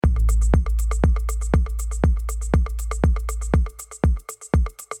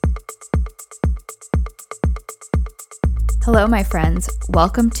Hello, my friends.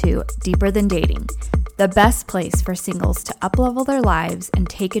 Welcome to Deeper Than Dating, the best place for singles to uplevel their lives and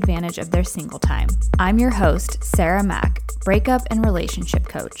take advantage of their single time. I'm your host, Sarah Mack, breakup and relationship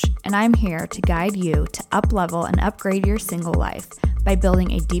coach, and I'm here to guide you to uplevel and upgrade your single life by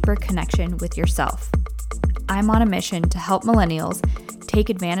building a deeper connection with yourself. I'm on a mission to help millennials take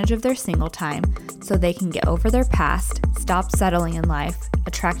advantage of their single time so they can get over their past, stop settling in life,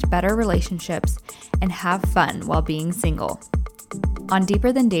 attract better relationships, and have fun while being single. On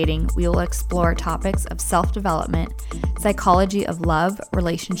Deeper Than Dating, we will explore topics of self-development, psychology of love,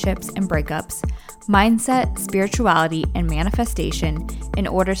 relationships, and breakups, mindset, spirituality, and manifestation in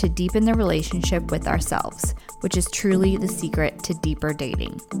order to deepen the relationship with ourselves, which is truly the secret to deeper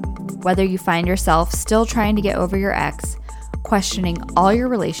dating. Whether you find yourself still trying to get over your ex, questioning all your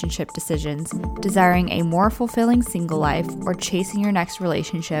relationship decisions, desiring a more fulfilling single life, or chasing your next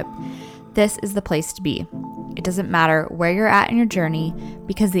relationship, this is the place to be. It doesn't matter where you're at in your journey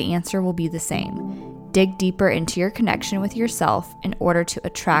because the answer will be the same. Dig deeper into your connection with yourself in order to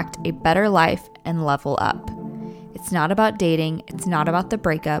attract a better life and level up. It's not about dating, it's not about the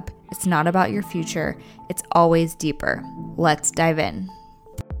breakup, it's not about your future, it's always deeper. Let's dive in.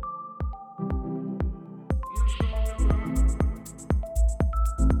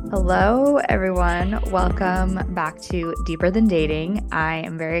 Hello, everyone. Welcome back to Deeper Than Dating. I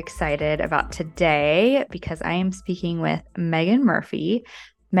am very excited about today because I am speaking with Meghan Murphy.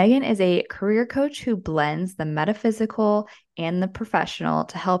 Meghan is a career coach who blends the metaphysical and the professional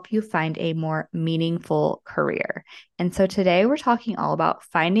to help you find a more meaningful career. And so today we're talking all about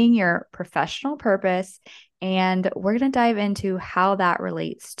finding your professional purpose, and we're going to dive into how that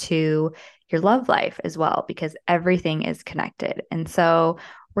relates to your love life as well, because everything is connected. And so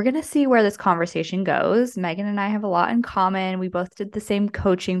we're going to see where this conversation goes. Meghan and I have a lot in common. We both did the same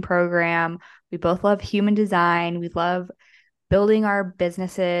coaching program. We both love human design. We love building our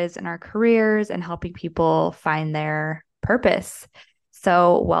businesses and our careers and helping people find their purpose.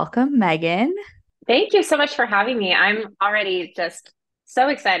 So welcome, Meghan. Thank you so much for having me. I'm already just so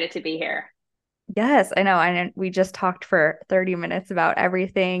excited to be here. Yes, I know. And we just talked for 30 minutes about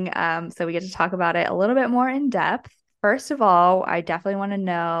everything. So we get to talk about it a little bit more in depth. First of all, I definitely want to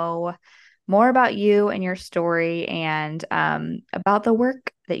know more about you and your story and about the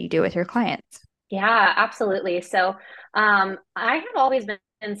work that you do with your clients. Yeah, absolutely. I have always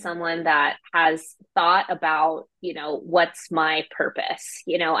been someone that has thought about, what's my purpose?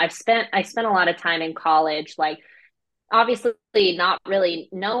 I spent a lot of time in college, like obviously not really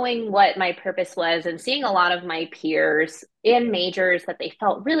knowing what my purpose was and seeing a lot of my peers in majors that they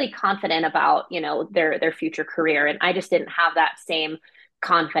felt really confident about, their future career. And I just didn't have that same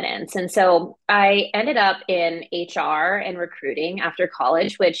confidence. And so I ended up in HR and recruiting after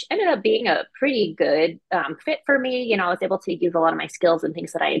college, which ended up being a pretty good fit for me. I was able to use a lot of my skills and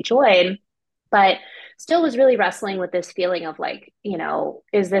things that I enjoyed, but still was really wrestling with this feeling of like,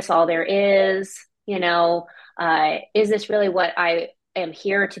 is this all there is? Is this really what I am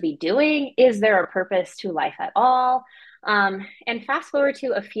here to be doing? Is there a purpose to life at all? And fast forward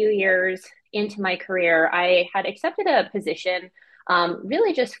to a few years into my career, I had accepted a position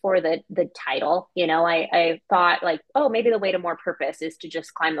really just for the title. I thought like, oh, maybe the way to more purpose is to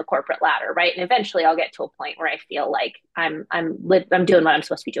just climb the corporate ladder, right? And eventually I'll get to a point where I feel like I'm doing what I'm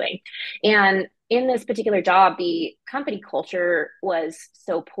supposed to be doing. And in this particular job, the company culture was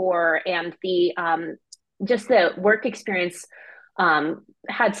so poor, and the just the work experience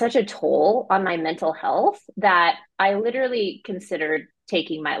had such a toll on my mental health that I literally considered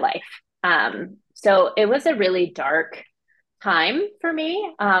taking my life. So it was a really dark time for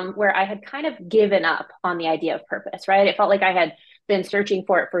me, where I had kind of given up on the idea of purpose, right? It felt like I had been searching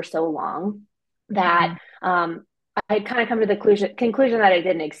for it for so long that Mhm. I had kind of come to the conclusion that it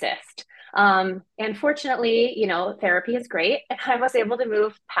didn't exist. And fortunately, therapy is great. I was able to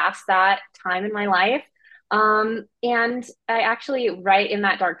move past that time in my life. And I actually, right in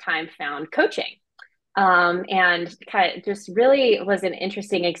that dark time, found coaching. And kind of just really was an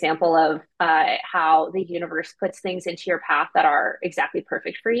interesting example of how the universe puts things into your path that are exactly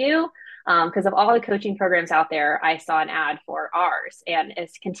perfect for you. Because of all the coaching programs out there, I saw an ad for ours, and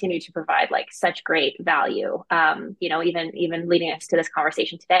it's continued to provide like such great value. Even leading us to this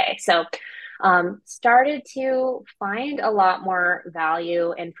conversation today. Started to find a lot more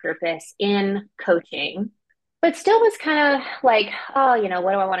value and purpose in coaching, but still was kind of like, oh,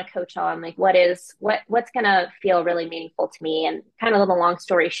 what do I want to coach on? Like, what's going to feel really meaningful to me? And kind of a long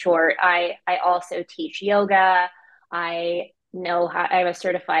story short, I also teach yoga. I know how I'm a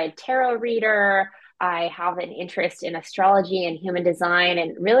certified tarot reader. I have an interest in astrology and human design.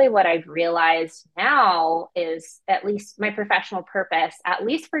 And really, what I've realized now is at least my professional purpose, at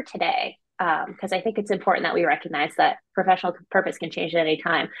least for today, because I think it's important that we recognize that professional purpose can change at any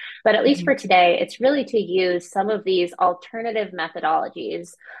time. But at least Mhm. for today, it's really to use some of these alternative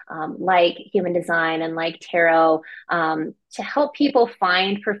methodologies, like human design and like tarot, to help people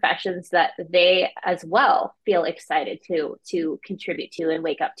find professions that they as well feel excited to contribute to and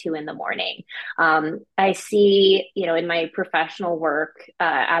wake up to in the morning. I see, in my professional work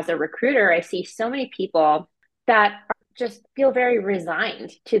as a recruiter, I see so many people that just feel very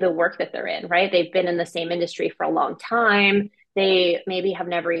resigned to the work that they're in, right? They've been in the same industry for a long time. They maybe have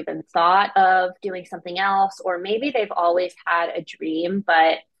never even thought of doing something else, or maybe they've always had a dream,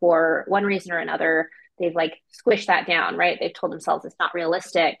 but for one reason or another, they've like squished that down, right? They've told themselves it's not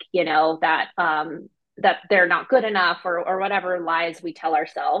realistic, that they're not good enough, or whatever lies we tell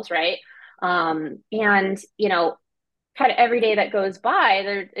ourselves, right? And kind of every day that goes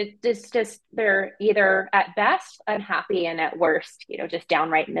by, they're either at best unhappy and at worst, just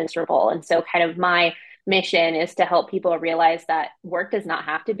downright miserable. And so kind of my mission is to help people realize that work does not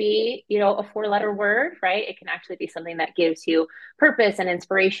have to be, a four-letter word, right? It can actually be something that gives you purpose and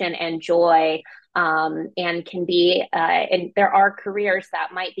inspiration and joy, and can be, and there are careers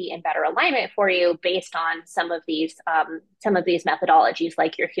that might be in better alignment for you based on some of these methodologies,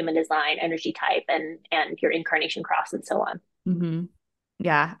 like your human design, energy type, and your incarnation cross, and so on. Mhm.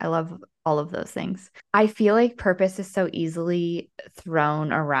 Yeah, I love all of those things. I feel like purpose is so easily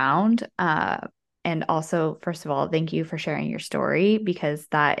thrown around. And also, first of all, thank you for sharing your story because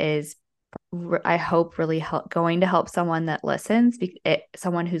that is, I hope, really going to help someone that listens,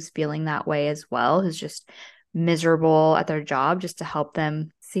 someone who's feeling that way as well, who's just miserable at their job, just to help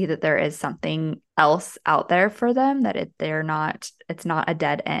them see that there is something else out there for them, that it's not a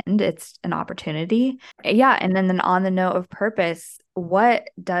dead end, it's an opportunity. Yeah. And then on the note of purpose, what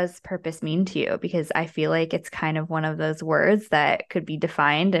does purpose mean to you? Because I feel like it's kind of one of those words that could be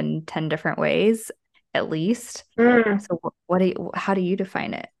defined in 10 different ways, at least. Mm. So how do you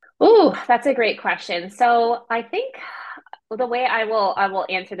define it? Ooh, that's a great question. So I think the way I will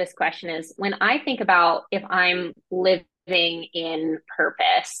answer this question is when I think about if I'm living in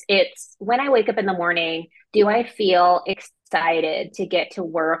purpose, it's when I wake up in the morning, do I feel excited to get to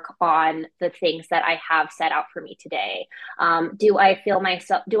work on the things that I have set out for me today? Do I feel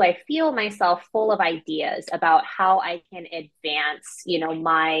myself full of ideas about how I can advance,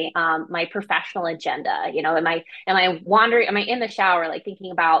 my professional agenda? Am I wandering? Am I in the shower, like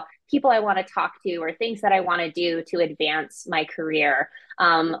thinking about people I want to talk to or things that I want to do to advance my career?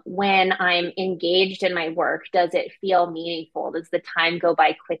 When I'm engaged in my work, does it feel meaningful? Does the time go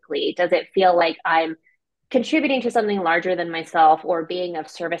by quickly? Does it feel like I'm contributing to something larger than myself or being of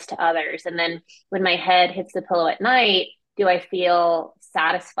service to others? And then when my head hits the pillow at night, do I feel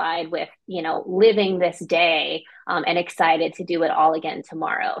satisfied with, living this day, and excited to do it all again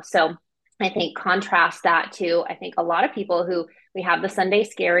tomorrow? So I think contrast that to, I think a lot of people who we have the Sunday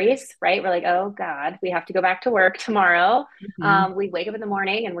scaries, right? We're like, oh God, we have to go back to work tomorrow. Mhm. We wake up in the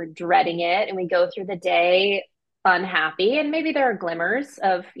morning and we're dreading it, and we go through the day unhappy. And maybe there are glimmers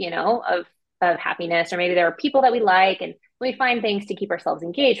of happiness, or maybe there are people that we like, and we find things to keep ourselves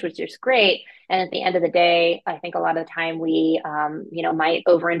engaged, which is great. And at the end of the day, I think a lot of the time we, might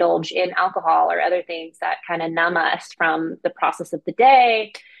overindulge in alcohol or other things that kind of numb us from the process of the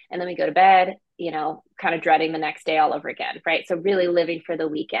day. And then we go to bed, kind of dreading the next day all over again, right? So really living for the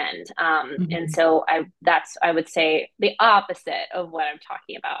weekend. And Mhm. so I would say the opposite of what I'm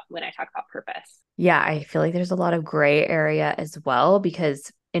talking about when I talk about purpose. Yeah, I feel like there's a lot of gray area as well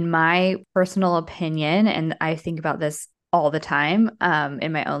because in my personal opinion, and I think about this all the time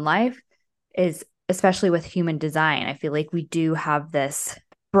in my own life, is especially with human design, I feel like we do have this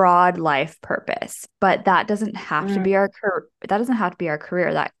broad life purpose, but that doesn't have to Mm, be our career. That doesn't have to be our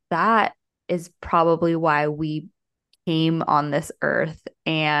career. That is probably why we came on this earth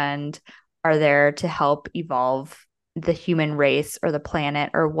and are there to help evolve the human race or the planet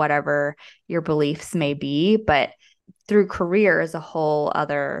or whatever your beliefs may be. But through career is a whole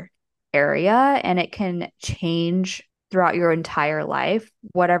other area and it can change throughout your entire life,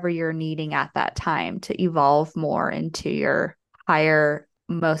 whatever you're needing at that time to evolve more into your higher,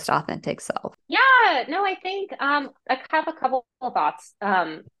 most authentic self. yeah, no, I think I have a couple of thoughts.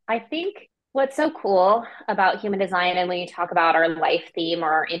 I think what's so cool about human design, and when you talk about our life theme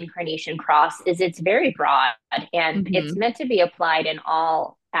or our incarnation cross, is it's very broad and it's Mm-hmm. meant to be applied in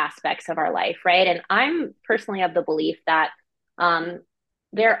all aspects of our life, right? And I'm personally of the belief that um,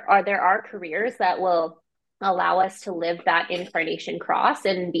 there are careers that will allow us to live that incarnation cross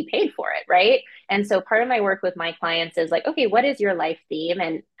and be paid for it, right? And so part of my work with my clients is like, okay, what is your life theme,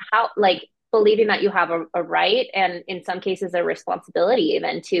 and how, like, believing that you have a right, and in some cases a responsibility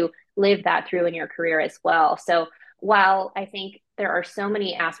even, to live that through in your career as well. So while I think there are so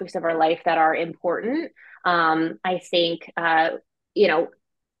many aspects of our life that are important, I think you know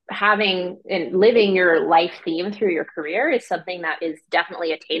having and living your life theme through your career is something that is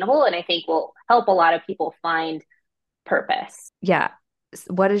definitely attainable, and I think will help a lot of people find purpose. Yeah.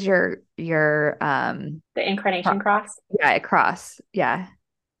 What is your The incarnation cross. yeah, cross. Yeah.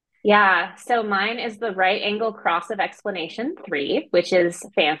 Yeah, so mine is the right angle cross of explanation 3, which is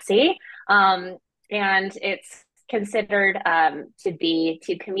fancy. Um, and it's considered to be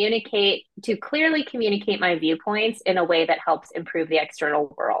to communicate, to clearly communicate my viewpoints in a way that helps improve the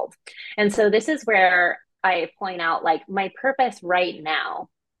external world. And so this is where I point out, like, my purpose right now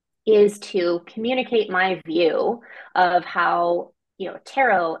is to communicate my view of how,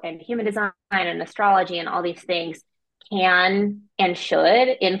 tarot and human design and astrology and all these things can and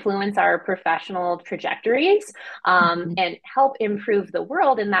should influence our professional trajectories, Mhm. and help improve the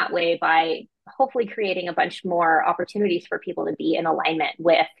world in that way by hopefully creating a bunch more opportunities for people to be in alignment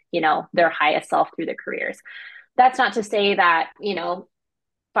with, their highest self through their careers. That's not to say that,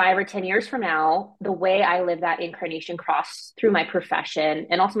 5 or 10 years from now, the way I live that incarnation cross through my profession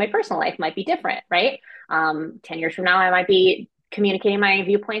and also my personal life might be different, right? 10 years from now, I might be communicating my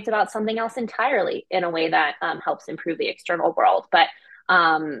viewpoints about something else entirely in a way that helps improve the external world.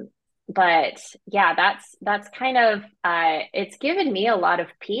 Um, but yeah, that's kind of it's given me a lot of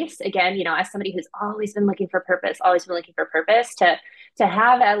peace. Again, as somebody who's always been looking for purpose, always been looking for purpose, to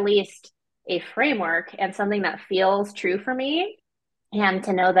have at least a framework and something that feels true for me, and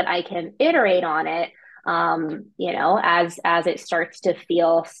to know that I can iterate on it, as it starts to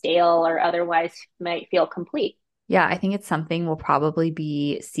feel stale or otherwise might feel complete. Yeah, I think it's something we'll probably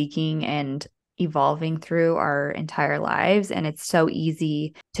be seeking and evolving through our entire lives. And it's so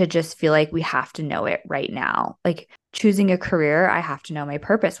easy to just feel like we have to know it right now. Like choosing a career, I have to know my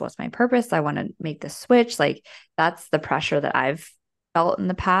purpose. What's my purpose? I want to make the switch. Like that's the pressure that I've felt in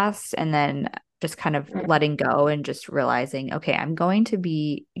the past. And then just kind of letting go and just realizing, okay,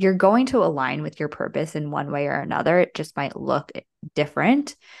 you're going to align with your purpose in one way or another. It just might look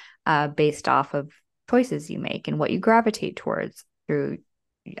different based off of choices you make and what you gravitate towards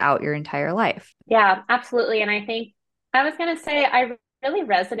throughout your entire life. Yeah, absolutely. And I think I was going to say, I really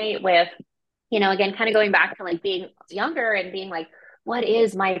resonate with, again, kind of going back to like being younger and being like, what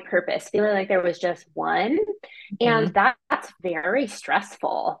is my purpose? Feeling like there was just one. And Mhm. that's very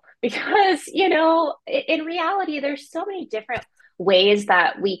stressful because, in reality, there's so many different ways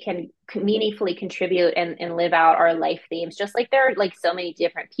that we can meaningfully contribute and live out our life themes. Just like there are like so many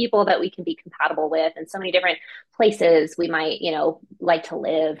different people that we can be compatible with, and so many different places we might, like to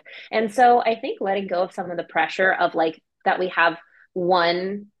live. And so I think letting go of some of the pressure of like that we have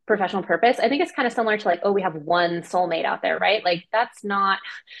one professional purpose, I think it's kind of similar to like, oh, we have one soulmate out there, right? Like that's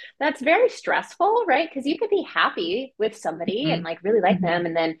very stressful, right? Because you could be happy with somebody and Mhm. like really like them. Mhm.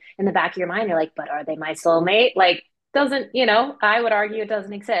 And then in the back of your mind, you're like, but are they my soulmate? Like, doesn't, I would argue it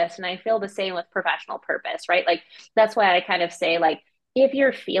doesn't exist. And I feel the same with professional purpose, right? Like, that's why I kind of say, like, if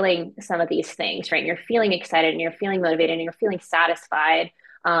you're feeling some of these things, right, and you're feeling excited and you're feeling motivated and you're feeling satisfied,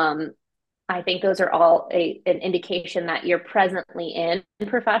 um, I think those are all an indication that you're presently in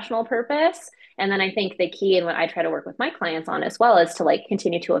professional purpose. And then I think the key and what I try to work with my clients on as well is to like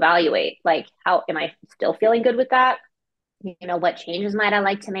continue to evaluate, like, how am I still feeling good with that? What changes might I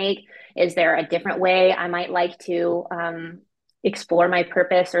like to make? Is there a different way I might like to explore my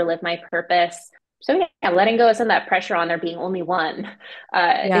purpose or live my purpose? So yeah, letting go of some of that pressure on there being only one is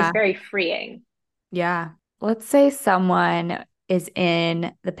Yeah. very freeing. Yeah. Let's say someone is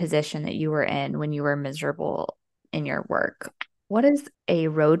in the position that you were in when you were miserable in your work. What is a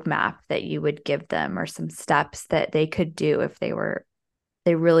roadmap that you would give them or some steps that they could do if they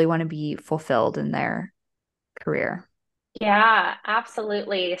really want to be fulfilled in their career? Yeah,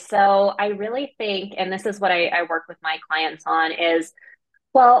 absolutely. So I really think, and this is what I work with my clients on, is,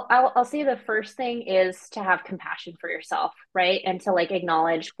 well, I'll say the first thing is to have compassion for yourself, right? And to like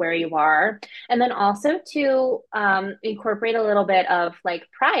acknowledge where you are. And then also to incorporate a little bit of like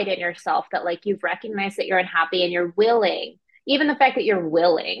pride in yourself, that like you've recognized that you're unhappy and you're willing, even the fact that you're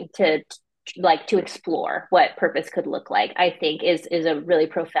willing like to explore what purpose could look like, I think is a really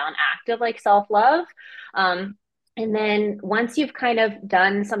profound act of like self-love. And then once you've kind of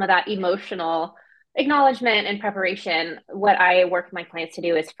done some of that emotional acknowledgement and preparation, what I work with my clients to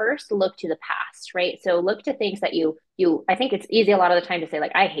do is first look to the past, right? So look to things that I think it's easy a lot of the time to say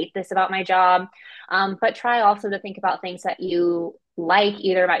like, I hate this about my job. But try also to think about things that you like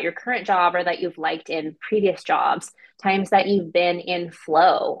either about your current job or that you've liked in previous jobs, times that you've been in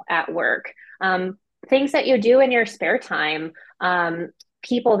flow at work, things that you do in your spare time,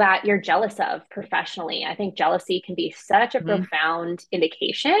 people that you're jealous of professionally. I think jealousy can be such a Mhm. profound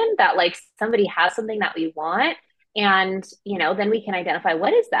indication that like somebody has something that we want. And, then we can identify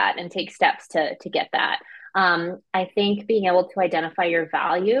what is that and take steps to get that. I think being able to identify your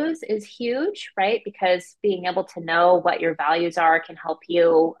values is huge, right? Because being able to know what your values are can help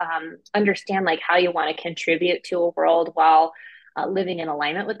you understand like how you want to contribute to a world while living in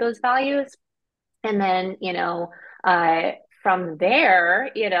alignment with those values. And then, uh, from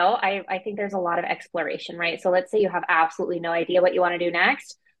there, I think there's a lot of exploration, right? So let's say you have absolutely no idea what you want to do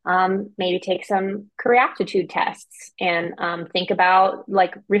next. Maybe take some career aptitude tests and think about,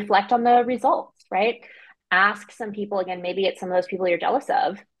 like, reflect on the results, right? Ask some people, again, maybe it's some of those people you're jealous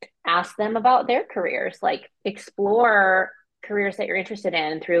of, ask them about their careers, like, explore careers that you're interested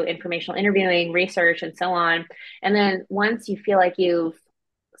in through informational interviewing, research, and so on. And then once you feel like you've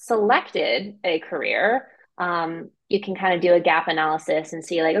selected a career, you can kind of do a gap analysis and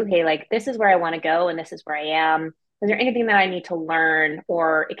see like, okay, like this is where I want to go and this is where I am. Is there anything that I need to learn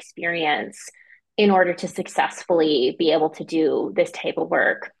or experience in order to successfully be able to do this type of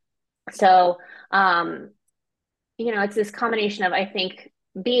work? So, it's this combination of, I think,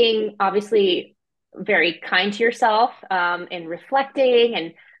 being obviously very kind to yourself, and reflecting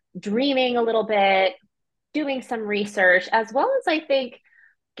and dreaming a little bit, doing some research, as well as I think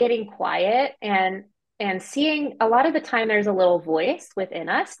getting quiet and seeing a lot of the time there's a little voice within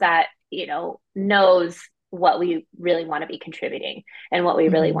us that knows what we really want to be contributing and what we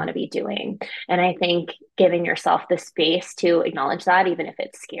really want Mhm. to be doing. And I think giving yourself the space to acknowledge that, even if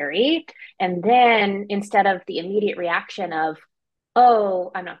it's scary, and then instead of the immediate reaction of,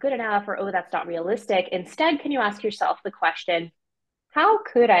 oh, I'm not good enough, or oh, that's not realistic, instead can you ask yourself the question, how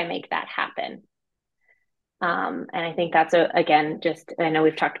could I make that happen? And I think that's again, just, I know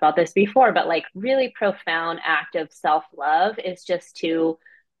we've talked about this before, but like really profound act of self-love is just to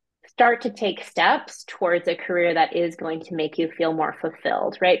start to take steps towards a career that is going to make you feel more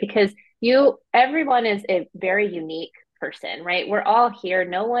fulfilled, right? Because everyone is a very unique person, right? We're all here.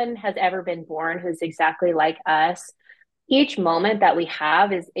 No one has ever been born who's exactly like us. Each moment that we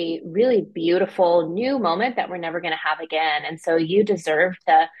have is a really beautiful new moment that we're never going to have again. And so you deserve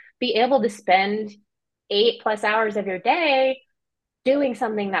to be able to spend 8+ hours of your day doing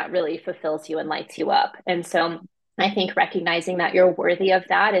something that really fulfills you and lights you up. And so I think recognizing that you're worthy of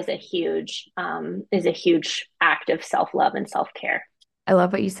that is a huge act of self-love and self-care. I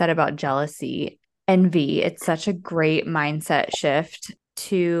love what you said about jealousy, envy. It's such a great mindset shift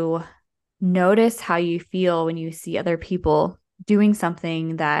to notice how you feel when you see other people doing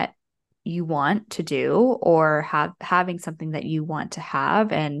something that you want to do or having something that you want to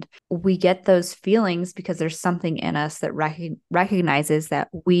have. And we get those feelings because there's something in us that recognizes that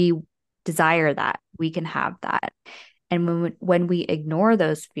we desire that, we can have that. And when we ignore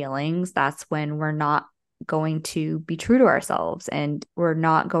those feelings, that's when we're not going to be true to ourselves and we're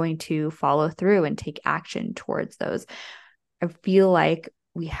not going to follow through and take action towards those. I feel like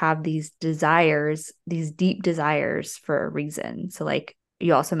we have these desires, these deep desires for a reason. So, like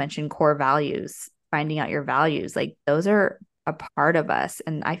you also mentioned core values, finding out your values, like those are a part of us.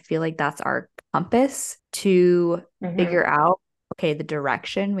 And I feel like that's our compass to Mm-hmm. figure out, okay, the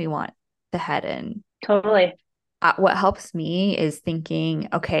direction we want to head in. Totally. What helps me is thinking,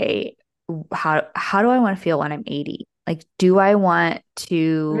 okay, how do I want to feel when I'm 80? Like, do I want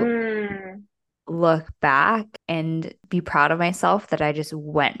to Mm, look back and be proud of myself that I just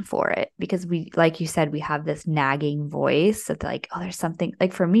went for it? Because we, like you said, we have this nagging voice that's like, oh, there's something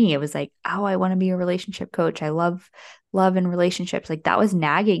like for me, it was like, oh, I want to be a relationship coach. I love and relationships. Like that was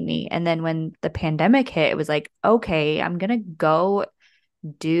nagging me. And then when the pandemic hit, it was like, okay, I'm gonna go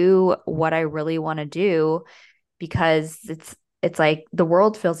do what I really want to do because it's like the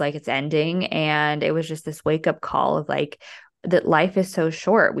world feels like it's ending, and it was just this wake up call of like that life is so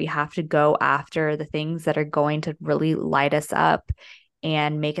short. We have to go after the things that are going to really light us up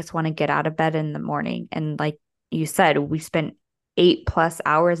and make us want to get out of bed in the morning. And like you said, we spent 8+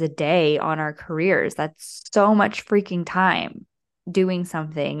 hours a day on our careers. That's so much freaking time doing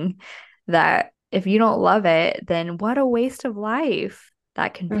something that if you don't love it, then what a waste of life.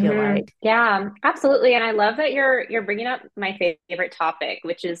 that can feel like. Yeah, absolutely. And I love that you're bringing up my favorite topic,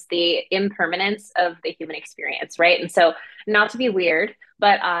 which is the impermanence of the human experience, right? And so, not to be weird,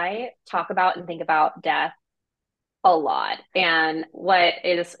 but I talk about and think about death a lot. And what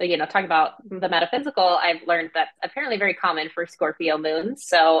is, talking about the metaphysical, I've learned that's apparently very common for Scorpio moons.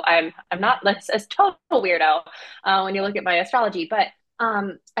 So I'm not a total weirdo when you look at my astrology, but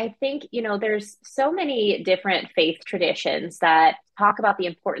I think, there's so many different faith traditions that talk about the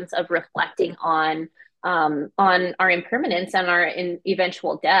importance of reflecting on our impermanence and our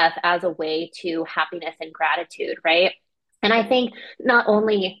eventual death as a way to happiness and gratitude, right? And I think not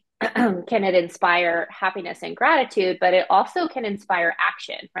only can it inspire happiness and gratitude, but it also can inspire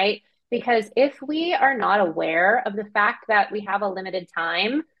action, right? Because if we are not aware of the fact that we have a limited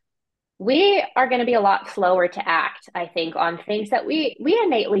time, we are going to be a lot slower to act, I think, on things that we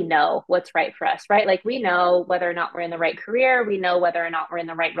innately know what's right for us, right? Like we know whether or not we're in the right career, we know whether or not we're in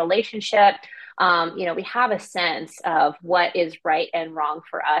the right relationship. We have a sense of what is right and wrong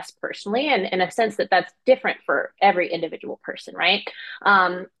for us personally, and in a sense that that's different for every individual person, right?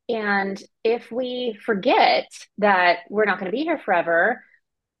 And if we forget that we're not going to be here forever,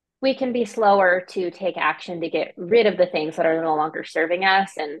 we can be slower to take action to get rid of the things that are no longer serving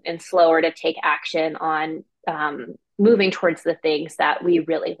us, and slower to take action on moving towards the things that we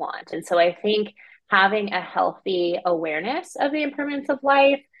really want. And so I think having a healthy awareness of the impermanence of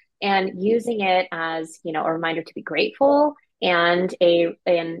life and using it as, a reminder to be grateful and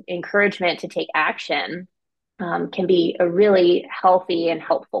an encouragement to take action can be a really healthy and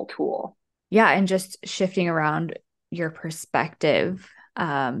helpful tool. Yeah, and just shifting around your perspective,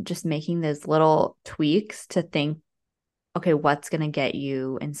 just making those little tweaks to think, okay, what's going to get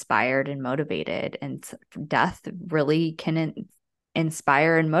you inspired and motivated? And death really can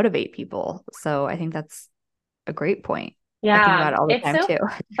inspire and motivate people. So I think that's a great point. I think Yeah, about it all the it's time so too.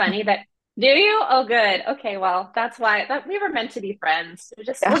 funny that do you? Oh, good. Okay, well, that's why that we were meant to be friends.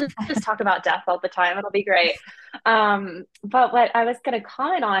 Yeah. We'll just talk about death all the time. It'll be great. But what I was going to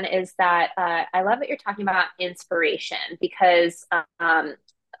comment on is that I love that you're talking about inspiration because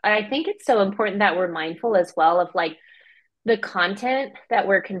I think it's so important that we're mindful as well of like the content that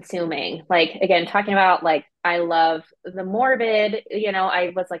we're consuming. Like again, talking about like I love the morbid,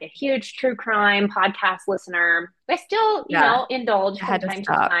 I was like a huge true crime podcast listener. I still, Yeah. indulge I from had to time to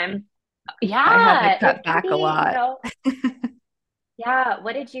stop. time. I had to Yeah, cut it can back a be, lot. yeah.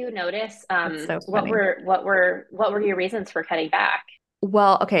 What did you notice? That's so What funny. were your reasons for cutting back?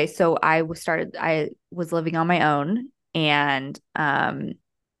 Well, okay, so I was living on my own and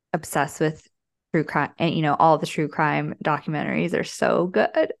obsessed with true crime, and all the true crime documentaries are so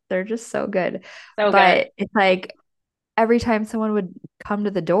good. They're just so good. So good. But it's like every time someone would come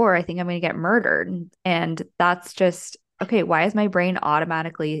to the door, I think I'm going to get murdered. And that's just okay, why is my brain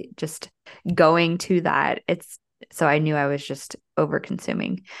automatically just going to that? It's so I knew I was just over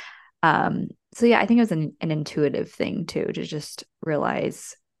consuming. So yeah, I think it was an intuitive thing too, to just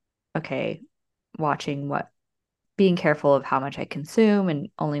realize, okay, watching what being careful of how much I consume and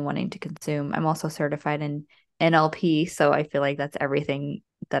only wanting to consume. I'm also certified in NLP, so I feel like that's everything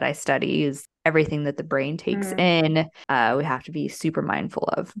that I study is everything that the brain takes Mm, in. We have to be super mindful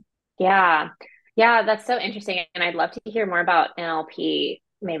of. yeah. Yeah, that's so interesting. And I'd love to hear more about NLP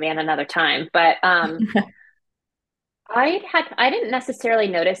maybe at another time. But I didn't necessarily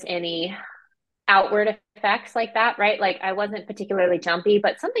notice any outward effects like that, right? Like I wasn't particularly jumpy,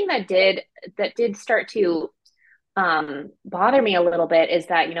 but something that did start to bother me a little bit is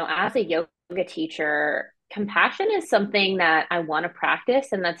that, as a yoga teacher, compassion is something that I want to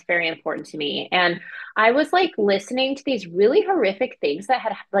practice and that's very important to me. And I was like listening to these really horrific things that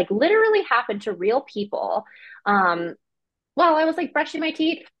had like literally happened to real people. Um, while I was like brushing my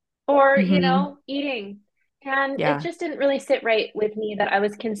teeth or, Hmm. eating. And it Yeah. just didn't really sit right with me that I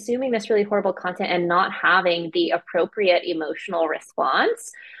was consuming this really horrible content and not having the appropriate emotional response.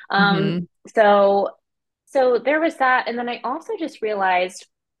 Um, Hmm. so so there was that. And then I also just realized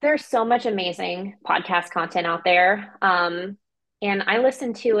there's so much amazing podcast content out there. And I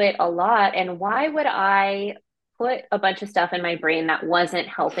listen to it a lot. And why would I put a bunch of stuff in my brain that wasn't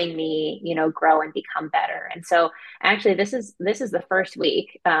helping me, grow and become better? And so actually, this is the first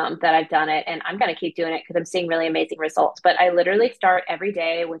week that I've done it, and I'm going to keep doing it because I'm seeing really amazing results. But I literally start every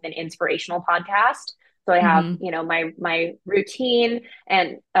day with an inspirational podcast. So I have, Hmm. my routine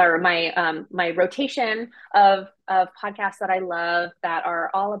and or my rotation of podcasts that I love that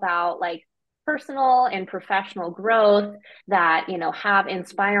are all about like personal and professional growth that have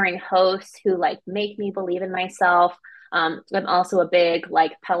inspiring hosts who like make me believe in myself. I'm also a big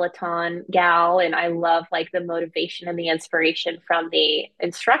like Peloton gal, and I love like the motivation and the inspiration from the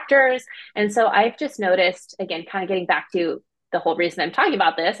instructors. And so I've just noticed, again, kind of getting back to the whole reason I'm talking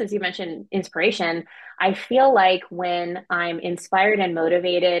about this, as you mentioned, inspiration. I feel like when I'm inspired and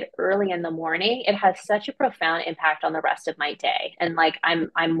motivated early in the morning, it has such a profound impact on the rest of my day. And like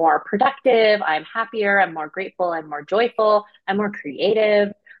I'm more productive, I'm happier, I'm more grateful, I'm more joyful, I'm more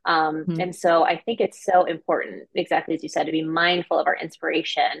creative. Mhm. And so I think it's so important, exactly as you said, to be mindful of our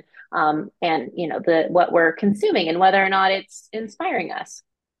inspiration, and the what we're consuming and whether or not it's inspiring us.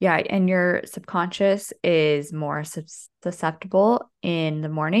 Yeah, and your subconscious is more susceptible in the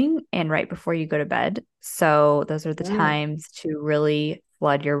morning and right before you go to bed. So those are the Mm, times to really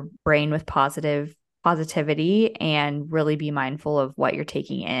flood your brain with positivity and really be mindful of what you're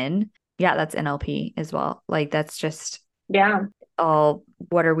taking in. Yeah, that's NLP as well. Like that's just yeah. all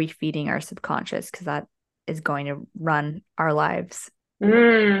what are we feeding our subconscious because that is going to run our lives.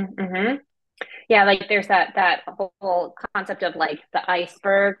 Hmm. Yeah, like there's that whole concept of like the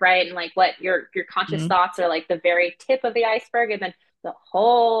iceberg, right? And like what your conscious Mhm. thoughts are like the very tip of the iceberg, and then the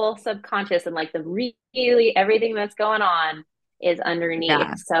whole subconscious and like the really everything that's going on is underneath.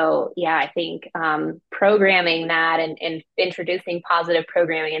 Yeah. So yeah, I think programming that and introducing positive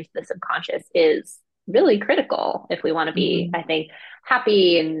programming into the subconscious is really critical if we want to be, Mhm. I think,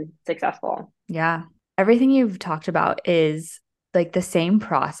 happy and successful. Yeah. Everything you've talked about is like the same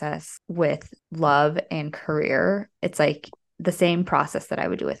process with love and career. It's like the same process that I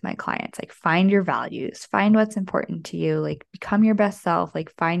would do with my clients. Like find your values, find what's important to you, like become your best self,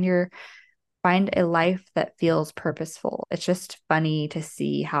 like find a life that feels purposeful. It's just funny to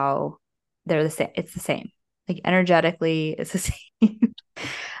see how they're the same. It's the same. Like energetically, it's the same.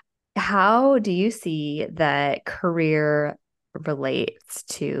 How do you see that career relates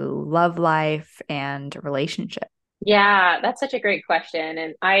to love life and relationship? Yeah, that's such a great question.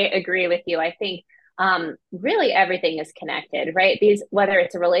 And I agree with you. I think really everything is connected, right? These, whether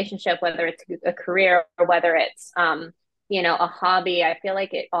it's a relationship, whether it's a career, or whether it's a hobby, I feel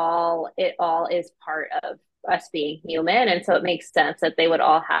like it all is part of us being human. And so it makes sense that they would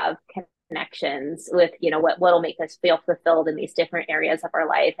all have connections with, what'll make us feel fulfilled in these different areas of our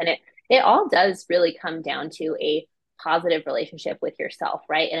life. And it all does really come down to a positive relationship with yourself,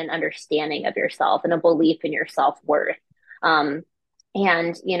 right? And an understanding of yourself and a belief in your self worth. Um,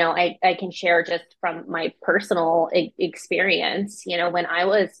 and, I can share just from my personal experience, when I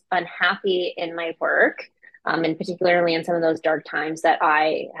was unhappy in my work, and particularly in some of those dark times that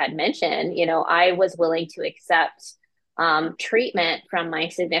I had mentioned, I was willing to accept treatment from my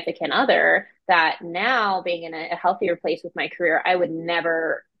significant other that now being in a healthier place with my career, I would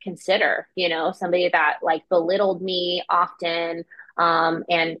never consider, somebody that like belittled me often,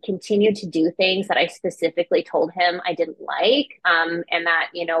 and continued to do things that I specifically told him I didn't like, and that,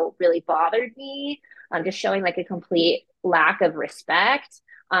 really bothered me, just showing like a complete lack of respect.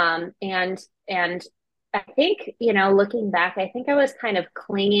 And I think, looking back, I think I was kind of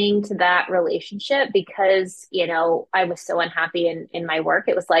clinging to that relationship because, I was so unhappy in my work.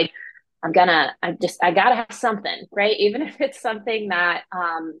 It was like, I gotta have something, right? Even if it's something that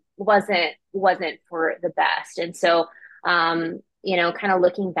wasn't for the best. And so, kind of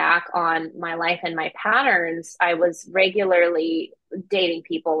looking back on my life and my patterns, I was regularly dating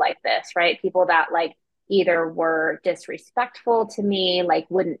people like this, right? People that like either were disrespectful to me, like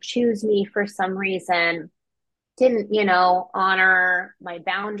wouldn't choose me for some reason, didn't, honor my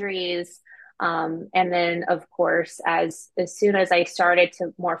boundaries. And then, of course, as soon as I started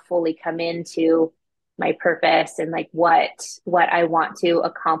to more fully come into my purpose and like what I want to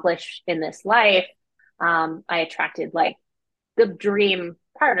accomplish in this life, I attracted like the dream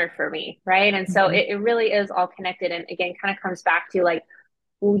partner for me, right? And so Mhm. it really is all connected. And again, kind of comes back to like,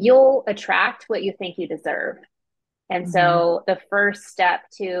 you'll attract what you think you deserve. And Mhm. so the first step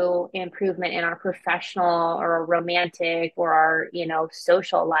to improvement in our professional or our romantic or our,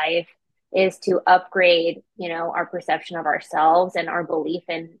 social life is to upgrade, our perception of ourselves and our belief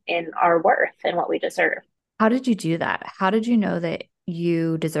in our worth and what we deserve. How did you do that? How did you know that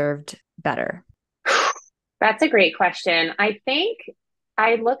you deserved better? That's a great question. I think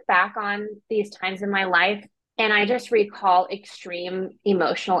I look back on these times in my life and I just recall extreme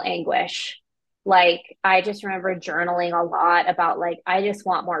emotional anguish. Like, I just remember journaling a lot about, like, I just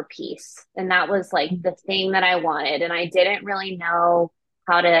want more peace. And that was like the thing that I wanted. And I didn't really know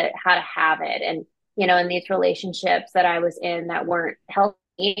how to have it. And, in these relationships that I was in that weren't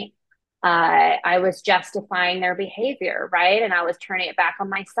healthy, I was justifying their behavior, right? And I was turning it back on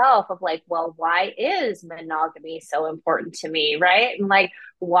myself of like, well, why is monogamy so important to me, right? And like,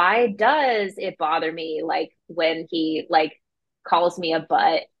 why does it bother me, like when he like calls me a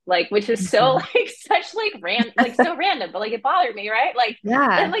butt, like which is so Mhm. like such like so random, but like it bothered me, right? Like, and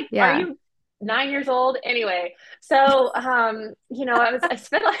Yeah. like, are Yeah. you 9 years old anyway? So, I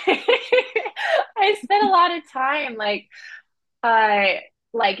spent like I spent a lot of time uh,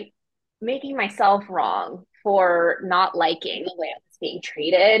 like making myself wrong for not liking the way I was being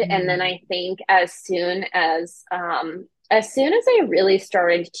treated. And then Mm. I think as soon as I really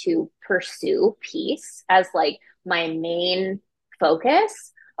started to pursue peace as like my main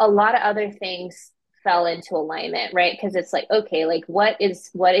focus, a lot of other things fell into alignment, right? Because it's like, okay, like what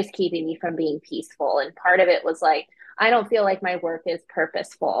is keeping me from being peaceful? And part of it was like, I don't feel like my work is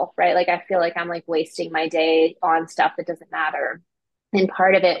purposeful, right? Like I feel like I'm like wasting my day on stuff that doesn't matter. And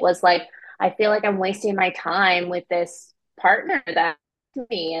part of it was like, I feel like I'm wasting my time with this partner that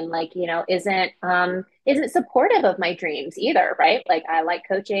me and like, isn't supportive of my dreams either, right? Like I like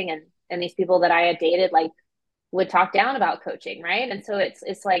coaching and these people that I had dated like would talk down about coaching, right? And so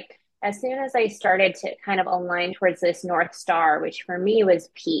it's like as soon as I started to kind of align towards this North Star, which for me was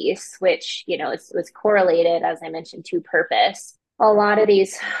peace, which, was correlated, as I mentioned, to purpose, a lot of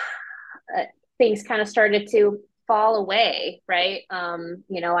these things kind of started to fall away, right? I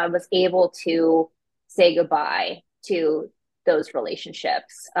was able to say goodbye to those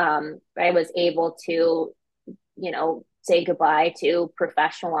relationships. I was able to, say goodbye to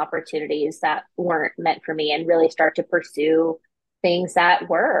professional opportunities that weren't meant for me and really start to pursue things that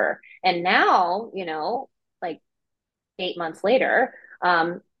were. And now, like 8 months later,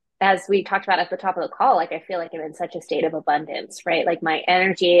 as we talked about at the top of the call, like I feel like I'm in such a state of abundance, right? Like my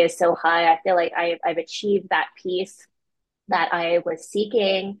energy is so high. I feel like I've achieved that peace that I was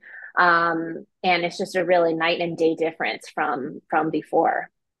seeking. And it's just a really night and day difference from before.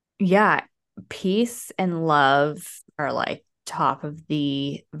 Yeah. Peace and love are like top of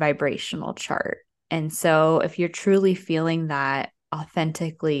the vibrational chart. And so if you're truly feeling that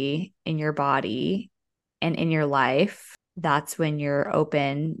authentically in your body and in your life, that's when you're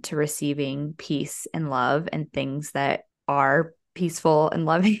open to receiving peace and love and things that are peaceful and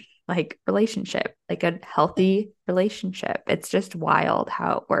loving, like relationship, like a healthy relationship. It's just wild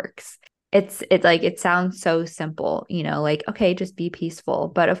how it works. It's like it sounds so simple, like okay, just be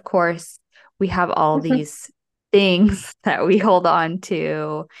peaceful. But of course, we have all these things that we hold on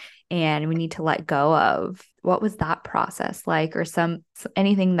to and we need to let go of. What was that process like, or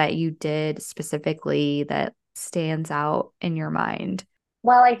anything that you did specifically that stands out in your mind?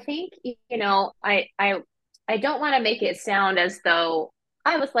 Well, I think, I don't want to make it sound as though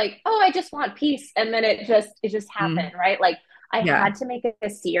I was like, oh, I just want peace. And then it just Mm, happened, right? Like I yeah. had to make a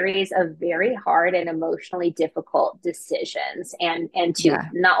series of very hard and emotionally difficult decisions and to Yeah.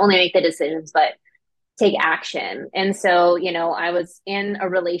 not only make the decisions, but take action. And so, I was in a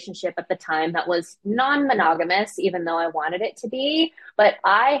relationship at the time that was non-monogamous, even though I wanted it to be, but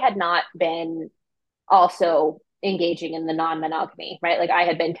I had not been also engaging in the non-monogamy, right? Like I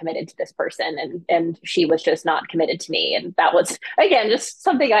had been committed to this person and she was just not committed to me. And that was again just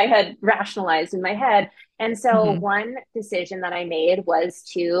something I had rationalized in my head. And so Hmm. one decision that I made was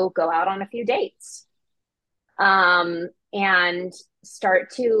to go out on a few dates. And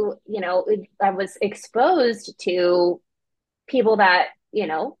start to, I was exposed to people that,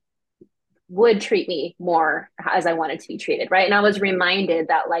 would treat me more as I wanted to be treated, right? And I was reminded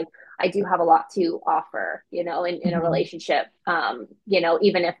that like I do have a lot to offer, in a Hmm. relationship.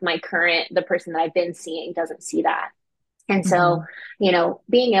 Even if the person that I've been seeing doesn't see that. And so, Hmm.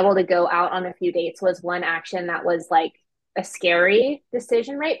 being able to go out on a few dates was one action that was like a scary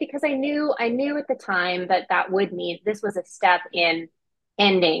decision, right? Because I knew at the time that that would mean this was a step in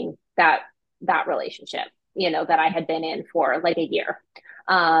ending that relationship, that I had been in for like a year.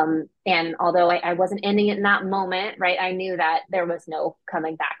 And although I wasn't ending it in that moment, right, I knew that there was no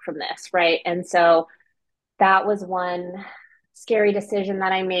coming back from this, right? And so that was one scary decision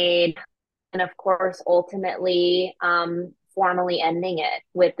that I made. And of course, ultimately, formally ending it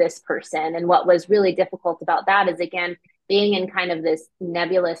with this person. And what was really difficult about that is, again, being in kind of this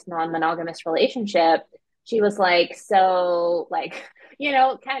nebulous non monogamous relationship. She was like, so, like, kind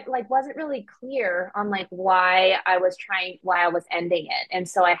of like wasn't really clear on like why I was ending it. And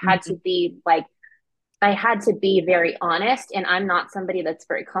so Hmm. I had to be very honest, and I'm not somebody that's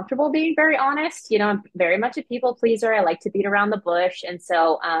very comfortable being very honest. I'm very much a people pleaser. I like to beat around the bush, and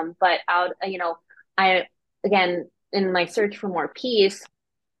so, but out, I again in my search for more peace,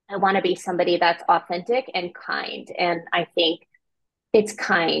 I want to be somebody that's authentic and kind, and I think it's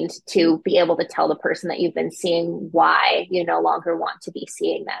kind to be able to tell the person that you've been seeing why you no longer want to be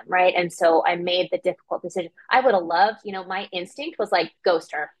seeing them, right? And so I made the difficult decision. I would have loved, my instinct was like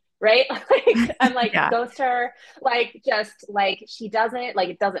ghost her, right? Like I'm like Yeah. ghost her, like just like she doesn't, like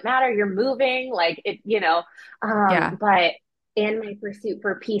it doesn't matter, you're moving, like Yeah. but in my pursuit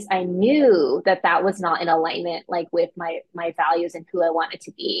for peace, I knew that that was not in alignment, like with my values and who I wanted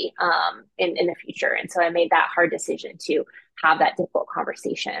to be in the future. And so I made that hard decision to have that difficult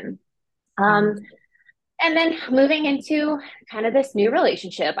conversation. Mhm. Um, and then moving into kind of this new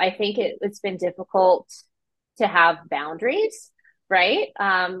relationship, I think it's been difficult to have boundaries, right?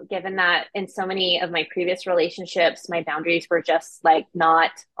 Given that in so many of my previous relationships, my boundaries were just like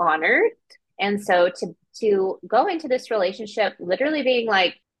not honored. And so to go into this relationship literally being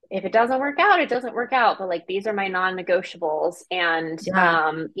like, if it doesn't work out, it doesn't work out. But like these are my non-negotiables. And Yeah.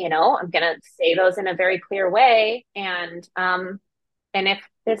 I'm gonna say those in a very clear way. And if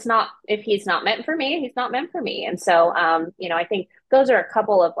he's not meant for me, he's not meant for me. And so I think those are a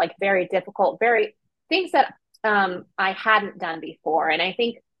couple of like very difficult, very things that I hadn't done before. And I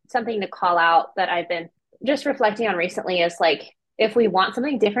think something to call out that I've been just reflecting on recently is like if we want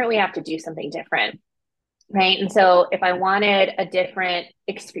something different, we have to do something different. Right. And so if I wanted a different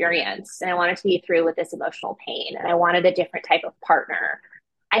experience and I wanted to be through with this emotional pain and I wanted a different type of partner,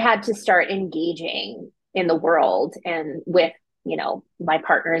 I had to start engaging in the world and with, my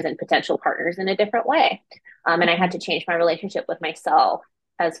partners and potential partners in a different way. And I had Mhm. to change my relationship with myself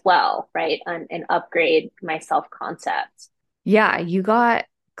as well, right? And upgrade my self concept. Yeah, you got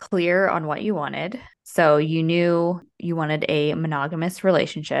clear on what you wanted. So you knew you wanted a monogamous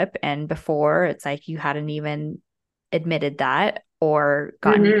relationship. And before, it's like you hadn't even admitted that or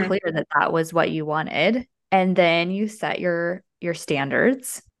gotten Mm-hmm. clear that that was what you wanted. And then you set your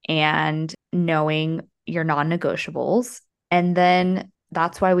standards and knowing your non-negotiables. And then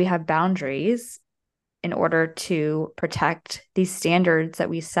that's why we have boundaries in order to protect these standards that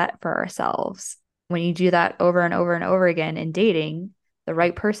we set for ourselves. When you do that over and over and over again in dating, the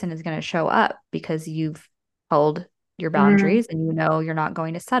right person is going to show up because you've held your Mm-hmm. boundaries and you know you're not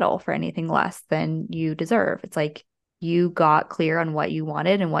going to settle for anything less than you deserve. It's like you got clear on what you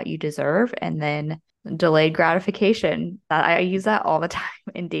wanted and what you deserve, and then delayed gratification. I use that all the time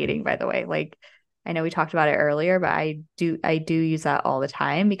in dating, by the way. Like I know we talked about it earlier, but I do use that all the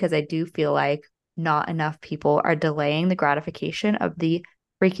time because I do feel like not enough people are delaying the gratification of the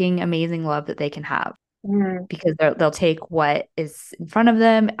freaking amazing love that they can have Mm-hmm. because they'll take what is in front of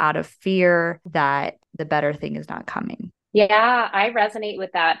them out of fear that the better thing is not coming. Yeah, I resonate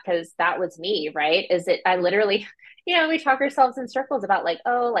with that because that was me, right? Is it, I literally, we talk ourselves in circles about like,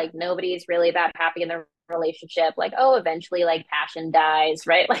 oh, like nobody's really that happy in their relationship. Like, oh, eventually like passion dies,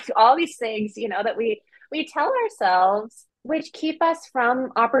 right? Like all these things, that we tell ourselves, which keep us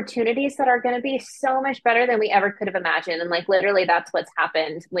from opportunities that are going to be so much better than we ever could have imagined. And like literally that's what's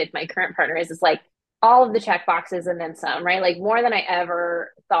happened with my current partner is like all of the check boxes and then some, right? Like more than I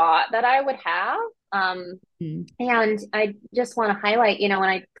ever thought that I would have. Um, Mm. and I just want to highlight,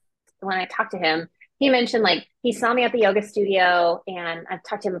 when I talked to him, he mentioned like he saw me at the yoga studio, and I've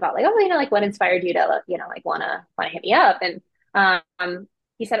talked to him about like, oh, like what inspired you to, like wanna hit me up, and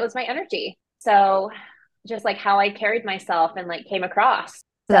he said it was my energy. So just like how I carried myself and like came across. So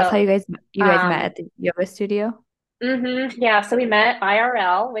that's how So you guys met um, at the yoga studio. yeah, so we met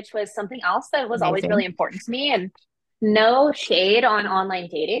IRL, which was something else that was always really Amazing. important to me. And no shade on online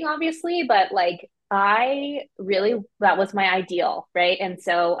dating, obviously, but like I really that was my ideal, right? And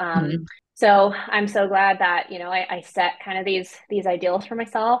so Mhm. so I'm so glad that, I set kind of these ideals for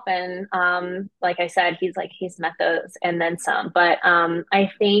myself. And like I said, he's met those and then some. But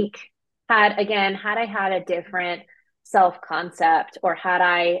I think had I had a different self concept or had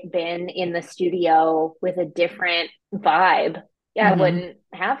I been in the studio with a different vibe, yeah, I Mhm. wouldn't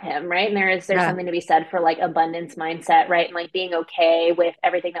have him, right? And there's Yeah. something to be said for like abundance mindset, right? And like being okay with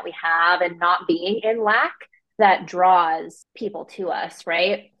everything that we have and not being in lack that draws people to us,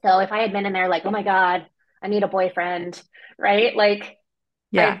 right? So if I had been in there like, oh my God, I need a boyfriend, right? Like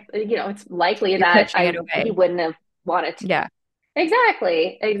Yeah. it's likely You're that pushing it I he away. wouldn't have wanted to. Yeah.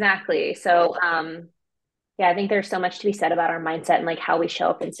 Exactly, exactly. So yeah, I think there's so much to be said about our mindset and like how we show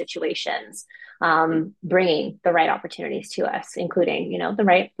up in situations, bringing the right opportunities to us, including, the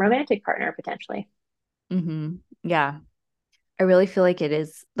right romantic partner potentially. Yeah. I really feel like it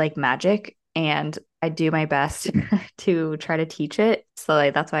is like magic and I do my best to try to teach it. So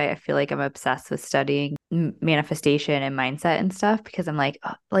like that's why I feel like I'm obsessed with studying manifestation and mindset and stuff because I'm like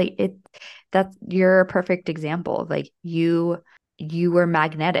oh, like it that's you're a perfect example. Like you were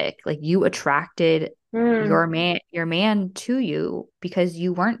magnetic. Like you attracted Mm. your man to you because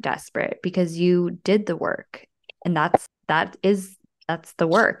you weren't desperate, because you did the work. And that's the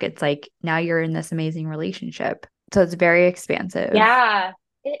work. It's like now you're in this amazing relationship. So it's very expansive. Yeah,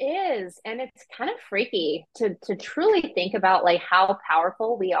 it is. And it's kind of freaky to truly think about like how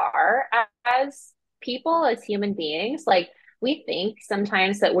powerful we are as people, as human beings. Like we think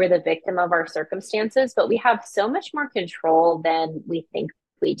sometimes that we're the victim of our circumstances, but we have so much more control than we think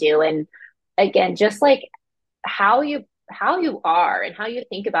we do. And again, just like how you are and how you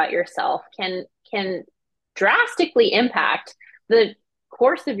think about yourself can drastically impact the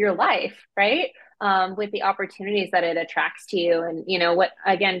course of your life, right? With the opportunities that it attracts to you. And, what,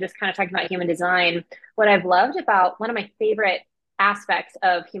 again, just kind of talking about human design, what I've loved about one of my favorite aspects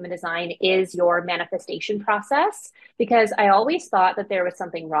of human design is your manifestation process, because I always thought that there was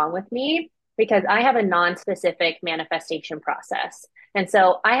something wrong with me because I have a non-specific manifestation process. And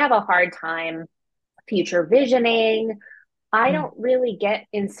so I have a hard time future visioning. I Mm. don't really get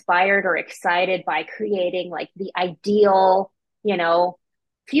inspired or excited by creating like the ideal, you know,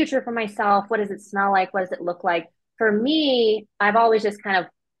 future for myself. What does it smell like? What does it look like? For me, I've always just kind of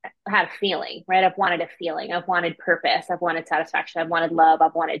had a feeling, right? I've wanted a feeling. I've wanted purpose. I've wanted satisfaction. I've wanted love.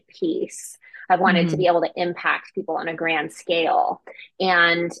 I've wanted peace. I've wanted to Mm-hmm. be able to impact people on a grand scale.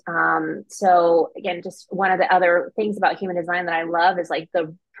 And so, again, just one of the other things about human design that I love is like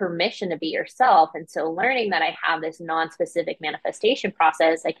the permission to be yourself. And so, learning that I have this non-specific manifestation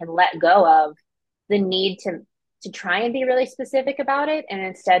process, I can let go of the need to try and be really specific about it, and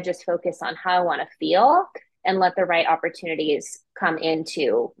instead just focus on how I want to feel and let the right opportunities come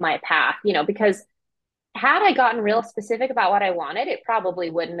into my path, because had I gotten real specific about what I wanted, it probably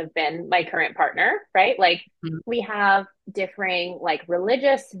wouldn't have been my current partner, right? Like we have differing like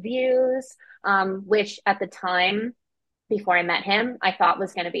religious views, which at the time before I met him, I thought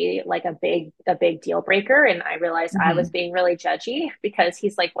was going to be like a big deal breaker. And I realized I was Mm-hmm. being really judgy because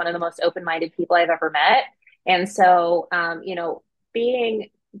he's like one of the most open-minded people I've ever met. And so, being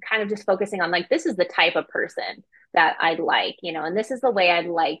kind of just focusing on like, this is the type of person that I'd like, and this is the way I'd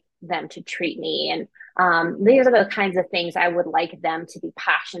like them to treat me. And these are the kinds of things I would like them to be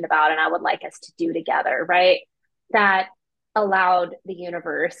passionate about and I would like us to do together, right? That allowed the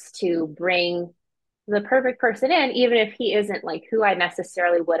universe to bring the perfect person in, even if he isn't like who I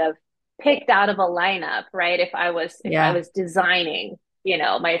necessarily would have picked out of a lineup, right? If I Yeah. was designing,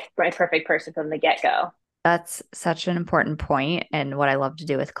 my perfect person from the get-go. That's such an important point and what I love to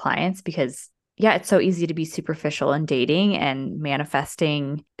do with clients because yeah, it's so easy to be superficial in dating and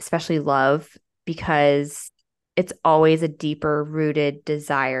manifesting, especially love, because it's always a deeper rooted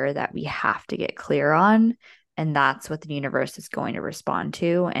desire that we have to get clear on. And that's what the universe is going to respond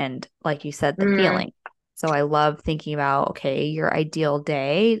to. And like you said, the Mm, feeling. So I love thinking about, okay, your ideal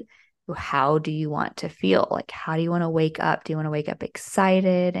day, how do you want to feel? Like, how do you want to wake up? Do you want to wake up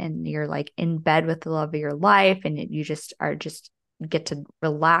excited and you're like in bed with the love of your life and you just get to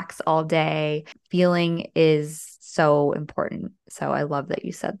relax all day? Feeling is so important. So I love that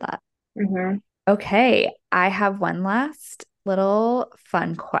you said that. mm-hmm. Okay, I have one last little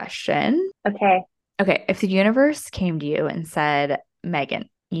fun question. Okay. Okay, if the universe came to you and said, Megan,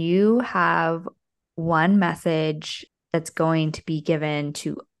 you have one message that's going to be given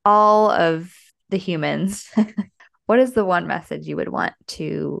to all of the humans, what is the one message you would want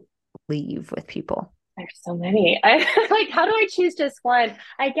to leave with people? There's so many. I like, how do I choose just one?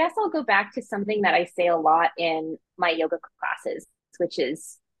 I guess I'll go back to something that I say a lot in my yoga classes, which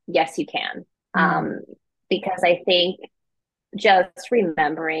is yes, you can. Mm, Um, because I think just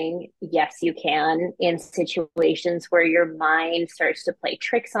remembering yes you can in situations where your mind starts to play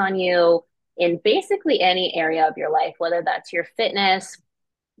tricks on you in basically any area of your life, whether that's your fitness,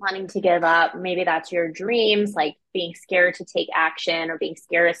 wanting to give up, maybe that's your dreams, like being scared to take action or being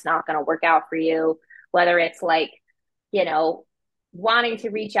scared it's not going to work out for you, whether it's like, you know wanting to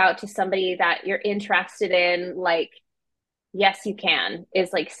reach out to somebody that you're interested in, like yes you can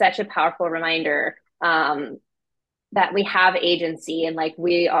is like such a powerful reminder, that we have agency and like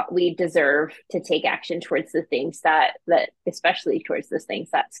we deserve to take action towards the things that especially towards the things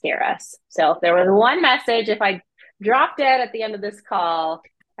that scare us. So if there was one message, if I dropped it at the end of this call,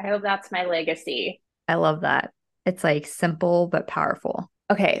 I hope that's my legacy. I love that. It's like simple but powerful.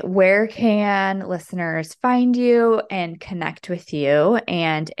 Okay, where can listeners find you and connect with you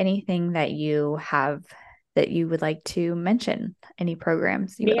and anything that you have that you would like to mention? Any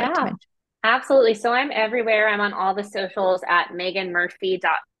programs you would like to Yeah, mention? absolutely. So I'm everywhere. I'm on all the socials at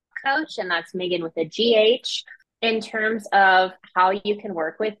meganmurphy.coach, and that's Megan with a GH. In terms of how you can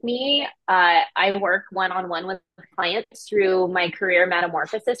work with me, I work one-on-one with clients through my career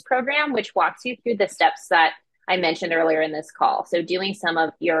metamorphosis program, which walks you through the steps that I mentioned earlier in this call. So, doing some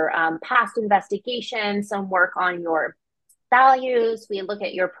of your past investigation, some work on your values. We look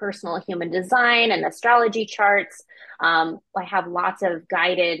at your personal human design and astrology charts. I have lots of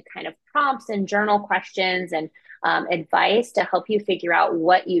guided kind of prompts and journal questions and advice to help you figure out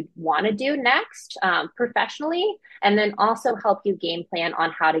what you want to do next professionally, and then also help you game plan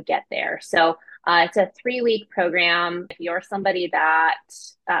on how to get there. So it's a 3 week program. If you're somebody that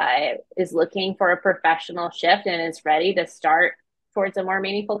is looking for a professional shift and is ready to start towards a more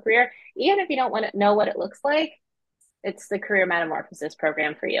meaningful career, even if you don't want to know what it looks like, it's the career metamorphosis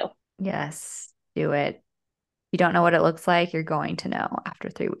program for you. Yes, do it. You don't know what it looks like, you're going to know after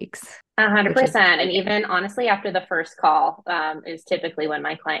 3 weeks, A hundred which is percent. And exciting. even honestly, after the first call, is typically when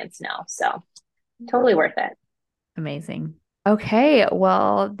my clients know. So totally worth it. Amazing. Okay,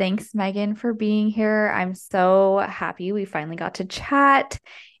 well, thanks, Megan, for being here. I'm so happy we finally got to chat.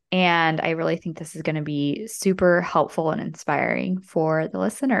 And I really think this is going to be super helpful and inspiring for the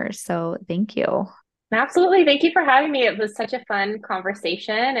listeners. So thank you. Absolutely. Thank you for having me. It was such a fun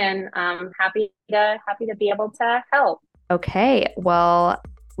conversation, and happy to be able to help. Okay, well,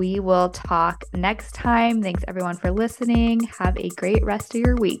 we will talk next time. Thanks everyone for listening. Have a great rest of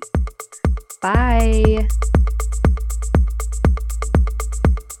your week. Bye.